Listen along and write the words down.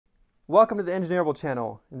Welcome to the Engineerable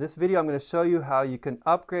channel. In this video I'm going to show you how you can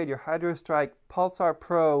upgrade your Hydro Strike Pulsar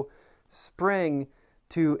Pro spring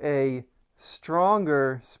to a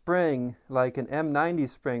stronger spring like an M90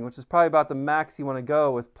 spring, which is probably about the max you want to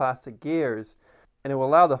go with plastic gears, and it will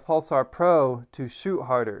allow the Pulsar Pro to shoot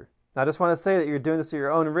harder. Now I just want to say that you're doing this at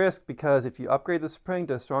your own risk, because if you upgrade the spring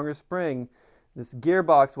to a stronger spring, this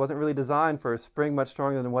gearbox wasn't really designed for a spring much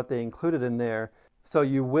stronger than what they included in there. So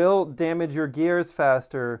you will damage your gears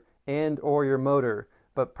faster and or your motor,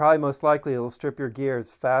 but probably most likely it'll strip your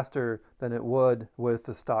gears faster than it would with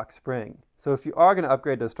the stock spring. So if you are going to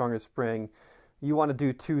upgrade to a stronger spring, you want to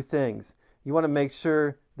do two things. You want to make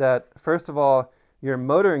sure that, first of all, your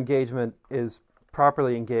motor engagement is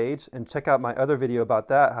properly engaged, and check out my other video about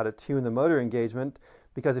that, how to tune the motor engagement,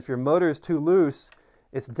 because if your motor is too loose,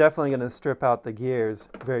 it's definitely going to strip out the gears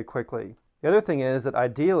very quickly. The other thing is that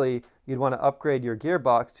ideally you'd want to upgrade your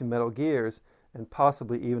gearbox to metal gears, and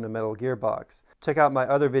possibly even a metal gearbox. Check out my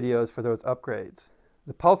other videos for those upgrades.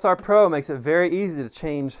 The Pulsar Pro makes it very easy to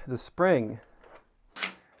change the spring.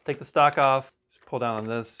 Take the stock off, just pull down on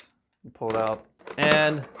this, and pull it out.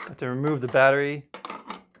 And you have to remove the battery.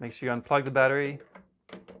 Make sure you unplug the battery.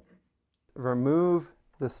 Remove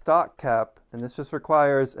the stock cap, and this just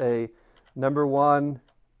requires a #1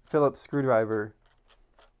 Phillips screwdriver.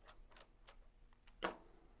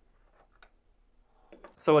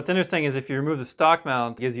 So what's interesting is if you remove the stock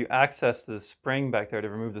mount, it gives you access to the spring back there to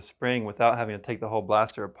remove the spring without having to take the whole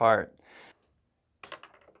blaster apart.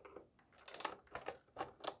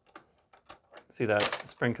 See that? The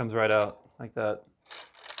spring comes right out like that.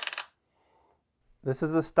 This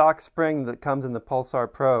is the stock spring that comes in the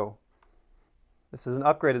Pulsar Pro. This is an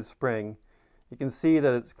upgraded spring. You can see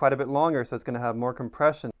that it's quite a bit longer, so it's going to have more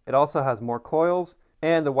compression. It also has more coils,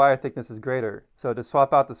 and the wire thickness is greater. So to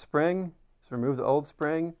swap out the spring, just remove the old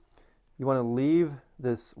spring. You want to leave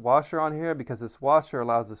this washer on here because this washer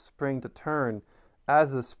allows the spring to turn.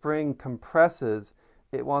 As the spring compresses,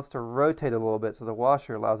 it wants to rotate a little bit, so the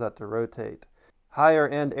washer allows that to rotate. Higher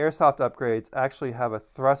end airsoft upgrades actually have a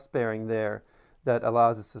thrust bearing there that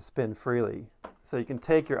allows it to spin freely. So you can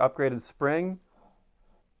take your upgraded spring,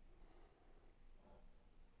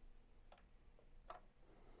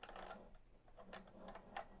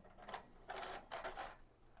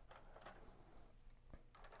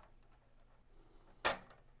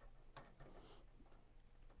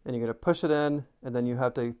 and you're going to push it in, and then you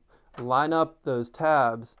have to line up those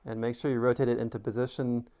tabs and make sure you rotate it into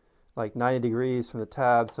position like 90 degrees from the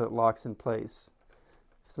tab so it locks in place.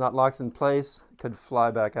 If it's not locked in place, it could fly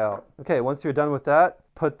back out. Okay, once you're done with that,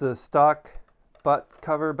 put the stock butt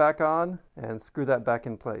cover back on and screw that back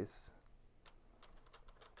in place.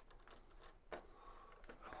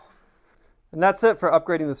 And that's it for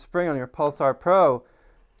upgrading the spring on your Pulsar Pro.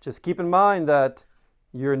 Just keep in mind that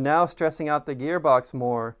you're now stressing out the gearbox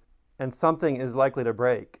more, and something is likely to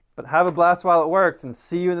break. But have a blast while it works, and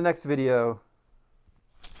see you in the next video.